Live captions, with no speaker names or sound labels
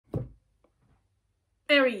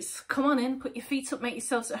Aries, come on in, put your feet up, make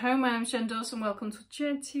yourselves at home. My name's Jen Dawson, welcome to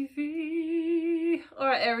JenTV.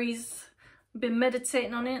 Alright Aries, I've been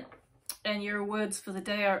meditating on it, and your words for the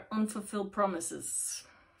day are unfulfilled promises.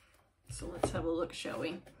 So let's have a look, shall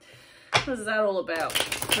we? What is that all about,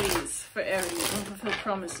 please, for Aries? Unfulfilled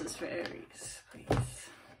promises for Aries, please.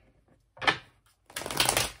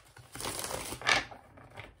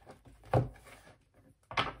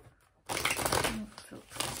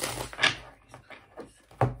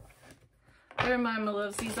 Bear in mind, my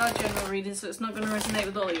loves, these are general readings, so it's not going to resonate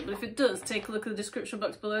with all of you, but if it does, take a look at the description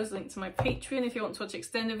box below. There's a link to my Patreon if you want to watch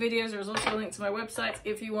extended videos. There's also a link to my website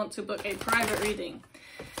if you want to book a private reading.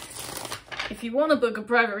 If you want to book a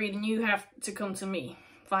private reading, you have to come to me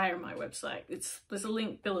via my website. There's a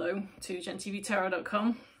link below to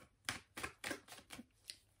JenTVTarot.com.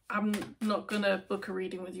 I'm not going to book a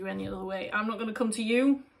reading with you any other way. I'm not going to come to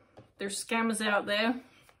you. There's scammers out there.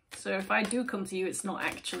 So if I do come to you, it's not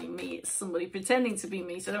actually me, it's somebody pretending to be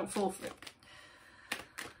me, so don't fall for it.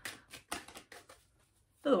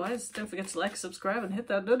 Otherwise, don't forget to like, subscribe, and hit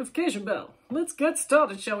that notification bell. Let's get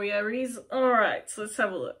started, shall we, Aries? Alright, so let's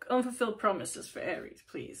have a look. Unfulfilled promises for Aries,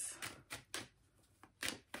 please.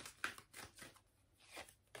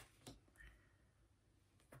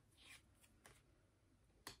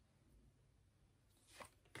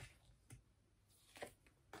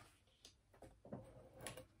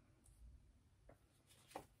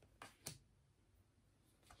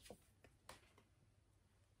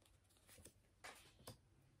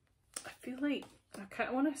 I feel like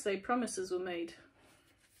I want to say promises were made.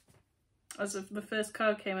 As if the first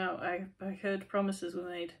card came out, I heard promises were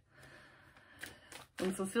made.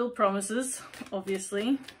 Unfulfilled promises,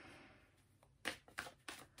 obviously.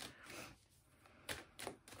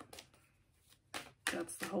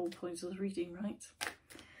 That's the whole point of the reading, right?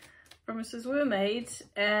 Promises were made,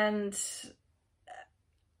 and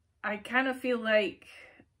I kind of feel like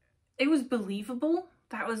it was believable.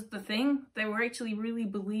 That was the thing. They were actually really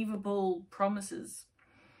believable promises.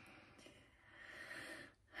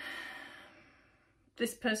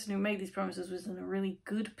 This person who made these promises was in a really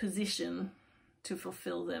good position to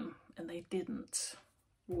fulfill them, and they didn't.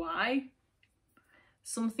 Why?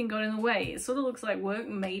 Something got in the way. It sort of looks like work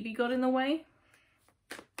maybe got in the way.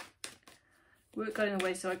 Work got in the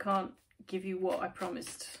way, so I can't give you what I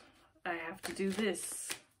promised. I have to do this.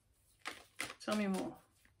 Tell me more.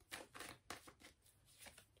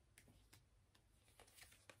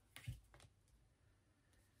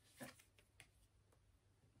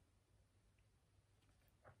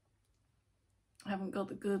 I haven't got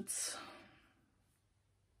the goods.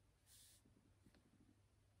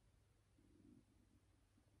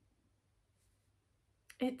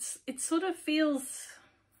 It sort of feels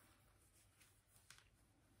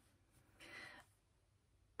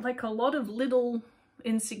like a lot of little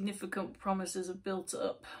insignificant promises have built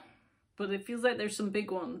up, but it feels like there's some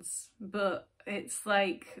big ones, but it's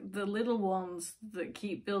like the little ones that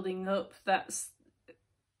keep building up. That's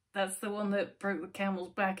the one that broke the camel's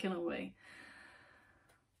back in a way.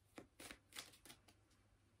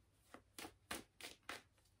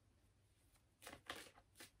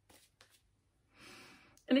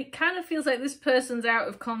 And it kind of feels like this person's out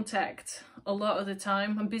of contact a lot of the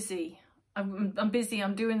time. I'm busy. I'm busy.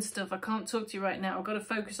 I'm doing stuff. I can't talk to you right now. I've got to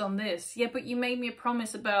focus on this. Yeah, but you made me a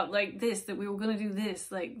promise about like this, that we were going to do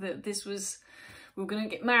this, like that this was, we were going to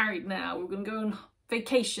get married now. We were going to go on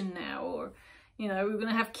vacation now, or, you know, we were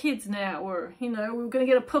going to have kids now, or, you know, we were going to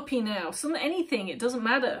get a puppy now. Anything. It doesn't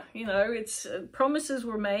matter. You know, it's promises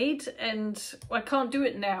were made, and I can't do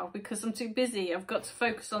it now because I'm too busy. I've got to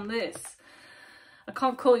focus on this. I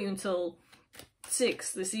can't call you until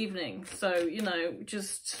 6 this evening, so, you know,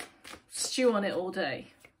 just stew on it all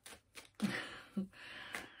day.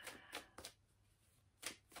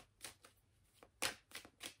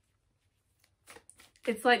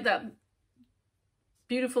 It's like that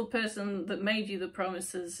beautiful person that made you the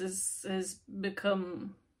promises has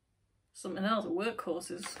become something else. A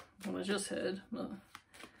workhorse is what I just heard. But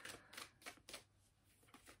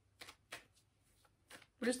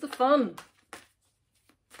where's the fun?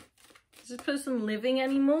 Is this person living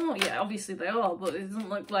anymore? Yeah, obviously they are, but it doesn't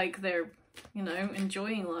look like they're, you know,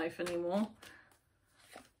 enjoying life anymore.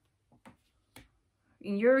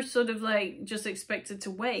 And you're sort of like just expected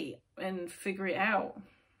to wait and figure it out.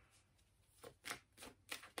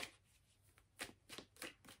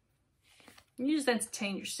 You just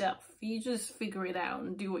entertain yourself. You just figure it out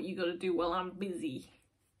and do what you gotta do while I'm busy.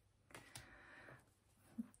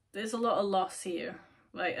 There's a lot of loss here.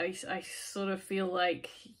 Like, I sort of feel like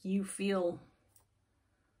you feel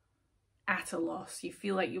at a loss. You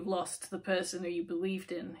feel like you've lost the person who you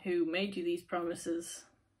believed in, who made you these promises.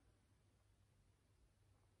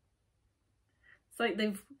 It's like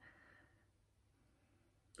they've...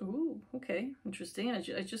 Ooh, okay, interesting. I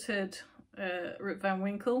just heard Rip Van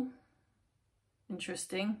Winkle.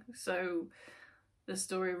 Interesting. So the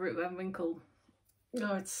story of Rip Van Winkle.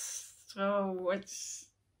 It's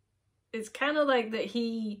kind of like that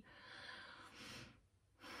he's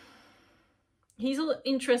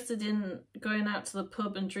interested in going out to the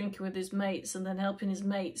pub and drinking with his mates and then helping his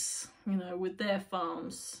mates, you know, with their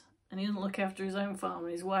farms. And he doesn't look after his own farm,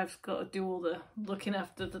 and his wife's got to do all the looking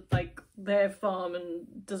after the, like, their farm,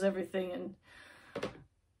 and does everything. And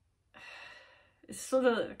it's sort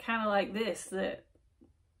of kind of like this,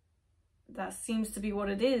 that seems to be what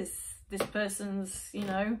it is. This person's, you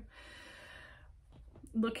know,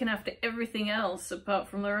 looking after everything else apart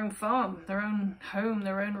from their own farm, their own home,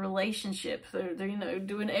 their own relationship. They're you know,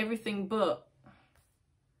 doing everything but,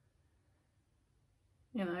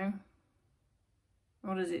 you know,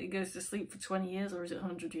 what is it? He goes to sleep for 20 years, or is it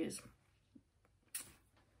 100 years?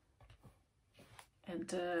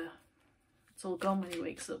 And it's all gone when he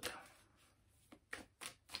wakes up.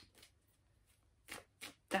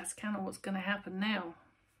 That's kind of what's going to happen now.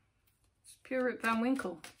 It's pure Rip Van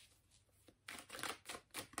Winkle.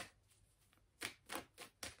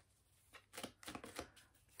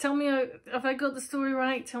 Tell me, have I got the story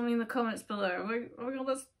right? Tell me in the comments below. Have I got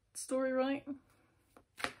that story right?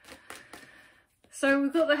 So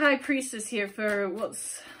we've got the High Priestess here for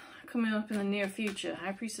what's coming up in the near future.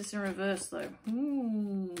 High Priestess in reverse, though.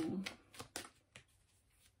 Ooh.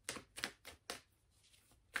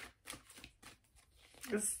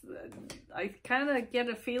 I kind of get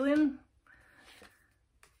a feeling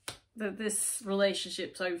that this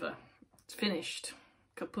relationship's over. It's finished.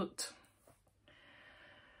 Kaput.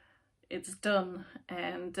 It's done.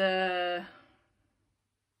 And you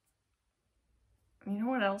know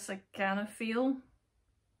what else I kind of feel?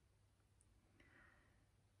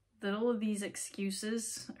 That all of these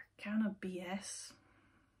excuses are kind of BS.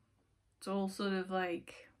 It's all sort of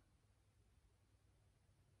like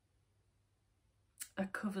a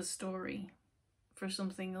cover story for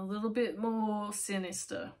something a little bit more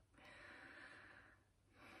sinister.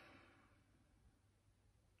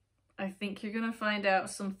 I think you're going to find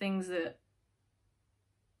out some things that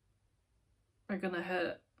are going to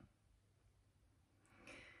hurt.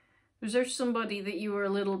 Was there somebody that you were a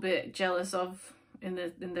little bit jealous of in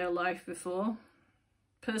their life before?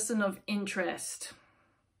 Person of interest.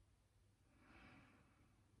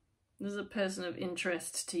 There's a person of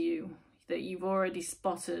interest to you that you've already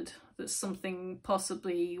spotted. There's something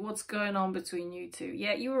possibly, what's going on between you two?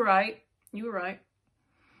 Yeah, you were right. You were right.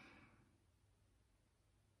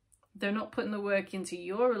 They're not putting the work into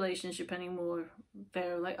your relationship anymore.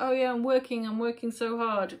 They're like, oh yeah, I'm working so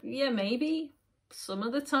hard. Yeah, maybe some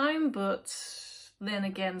of the time, but then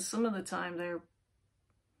again, some of the time they're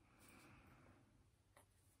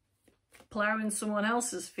plowing someone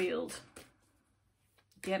else's field.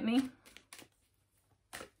 Get me?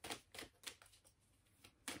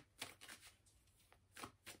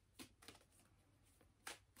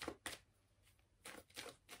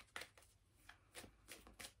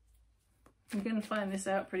 I'm going to find this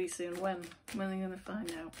out pretty soon. When are they going to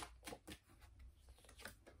find out?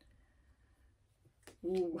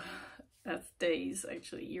 Ooh, that's days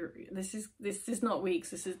actually. This is not weeks,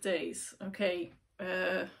 this is days. Okay.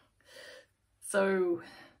 So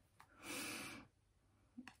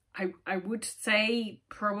I would say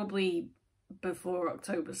probably before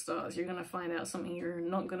October starts, you're going to find out something you're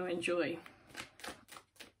not going to enjoy.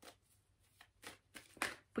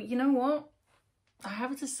 But you know what? I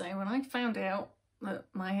have to say, when I found out that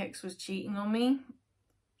my ex was cheating on me,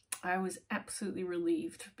 I was absolutely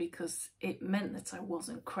relieved, because it meant that I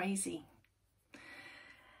wasn't crazy.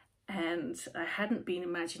 And I hadn't been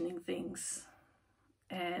imagining things.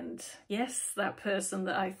 And yes, that person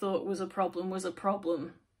that I thought was a problem.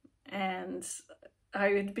 And I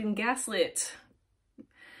had been gaslit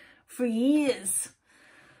for years.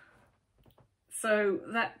 So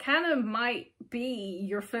that kind of might be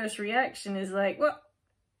your first reaction, is like, well,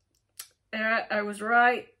 I was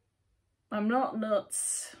right. I'm not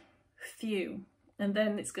nuts. Phew. And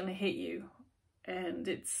then it's going to hit you. And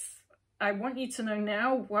I want you to know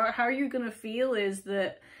now, how you're going to feel is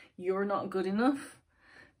that you're not good enough.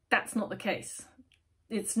 That's not the case.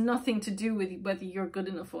 It's nothing to do with whether you're good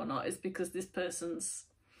enough or not. It's because this person's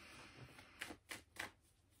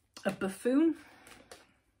a buffoon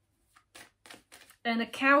and a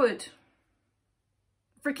coward.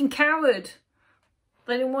 Freaking coward.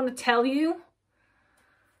 They didn't want to tell you.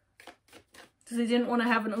 because they didn't want to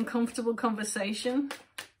have an uncomfortable conversation.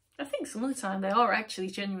 I think some of the time they are actually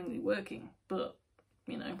genuinely working, but,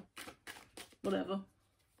 you know, whatever.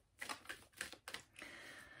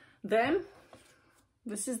 Them,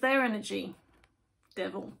 this is their energy.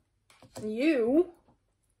 Devil. You,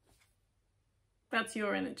 that's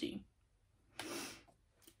your energy.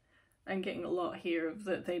 I'm getting a lot here of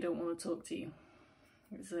that they don't want to talk to you.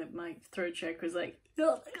 It's like my throat chakra is like,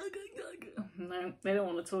 no, they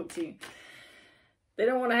don't want to talk to you. They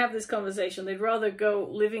don't want to have this conversation. They'd rather go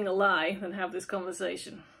living a lie than have this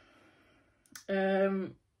conversation.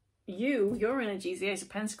 Your energy is the Ace of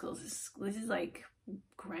Pentacles. This is like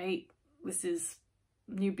great. This is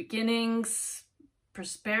new beginnings,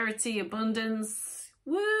 prosperity, abundance.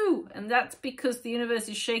 Woo! And that's because the universe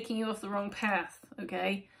is shaking you off the wrong path,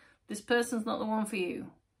 okay? This person's not the one for you.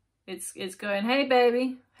 It's going, hey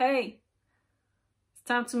baby, hey, it's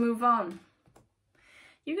time to move on.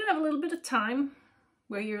 You're gonna have a little bit of time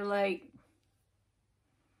where you're like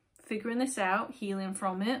figuring this out, healing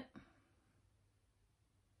from it.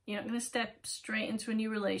 You're not gonna step straight into a new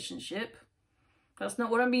relationship. That's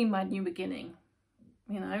not what I mean by new beginning,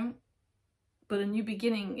 you know? But a new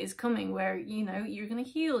beginning is coming where, you know, you're gonna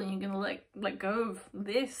heal and you're gonna let go of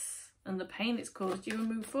this and the pain it's caused you and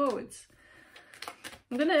move forwards.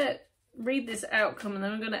 I'm going to read this outcome and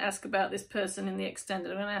then I'm going to ask about this person in the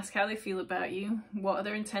extended. I'm going to ask how they feel about you, what are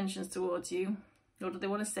their intentions towards you, what do they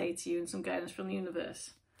want to say to you, and some guidance from the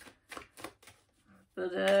universe.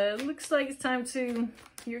 But it looks like it's time to,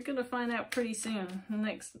 you're going to find out pretty soon, the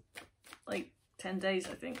next like 10 days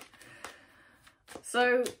I think.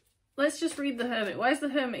 So let's just read the Hermit. Why is the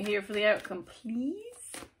Hermit here for the outcome, please?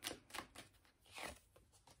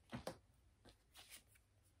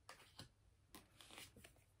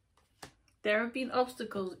 There have been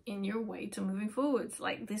obstacles in your way to moving forwards,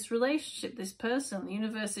 like this relationship, this person. The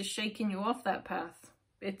universe is shaking you off that path.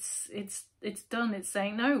 It's done. It's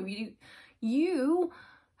saying, no, you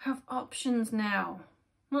have options now.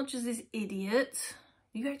 Not just this idiot.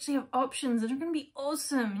 You actually have options that are going to be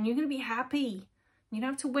awesome and you're going to be happy. You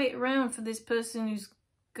don't have to wait around for this person who's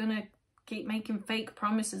going to keep making fake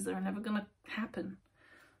promises that are never going to happen.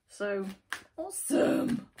 So,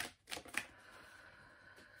 awesome.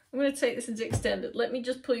 I'm going to take this into extended. Let me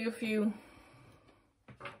just pull you a few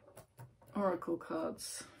oracle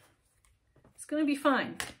cards. It's going to be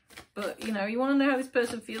fine. But, you know, you want to know how this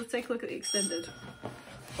person feels? Take a look at the extended.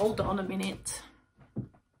 Hold on a minute.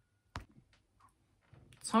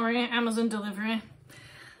 Sorry, Amazon delivery.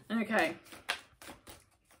 Okay.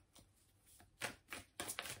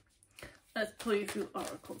 Let's pull you through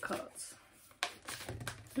oracle cards.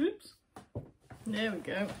 Oops. There we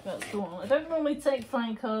go, that's the one. I don't normally take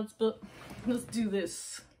fine cards, but let's do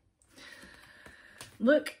this.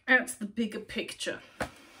 Look at the bigger picture.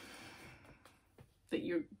 That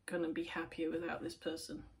you're gonna be happier without this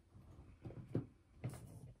person.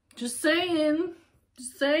 Just saying.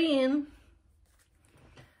 Just saying.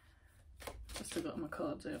 I've still got my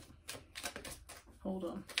cards out. Hold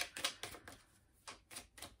on.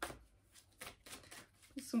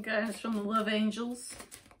 Some guys from the Love Angels.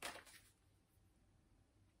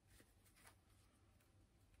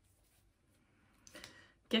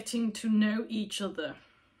 Getting to know each other.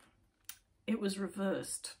 It was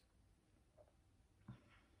reversed.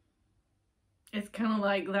 It's kind of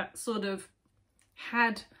like that sort of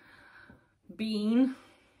had been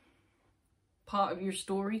part of your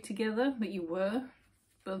story together that you were,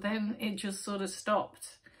 but then it just sort of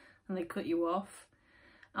stopped and they cut you off.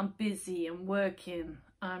 I'm busy, I'm working,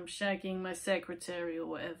 I'm shagging my secretary or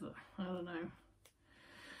whatever. I don't know.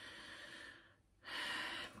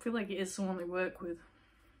 I feel like it is someone they work with.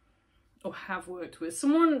 Or have worked with.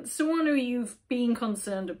 Someone who you've been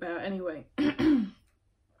concerned about anyway.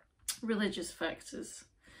 Religious factors.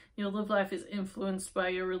 Your love life is influenced by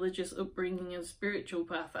your religious upbringing and spiritual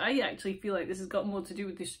path. I actually feel like this has got more to do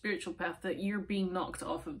with the spiritual path, that you're being knocked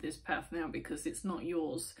off of this path now because it's not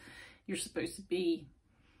yours. You're supposed to be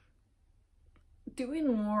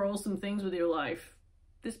doing more awesome things with your life.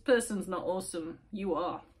 This person's not awesome. You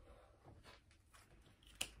are.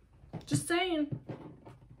 Just saying.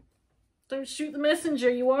 Don't shoot the messenger,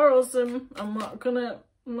 you are awesome. I'm not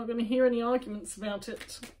gonna hear any arguments about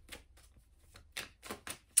it.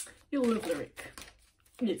 Your love lyric.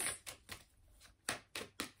 Yes.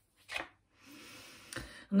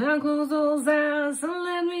 Now close those eyes and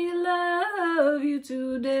let me love you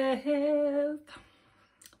to death.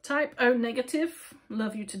 Type O negative,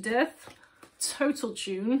 love you to death. Total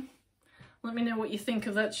tune. Let me know what you think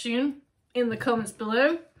of that tune in the comments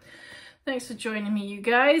below. Thanks for joining me, you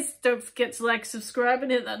guys. Don't forget to like, subscribe,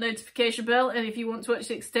 and hit that notification bell. And if you want to watch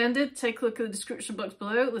the extended, take a look at the description box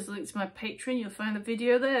below. There's a link to my Patreon. You'll find the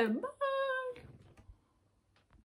video there. Bye.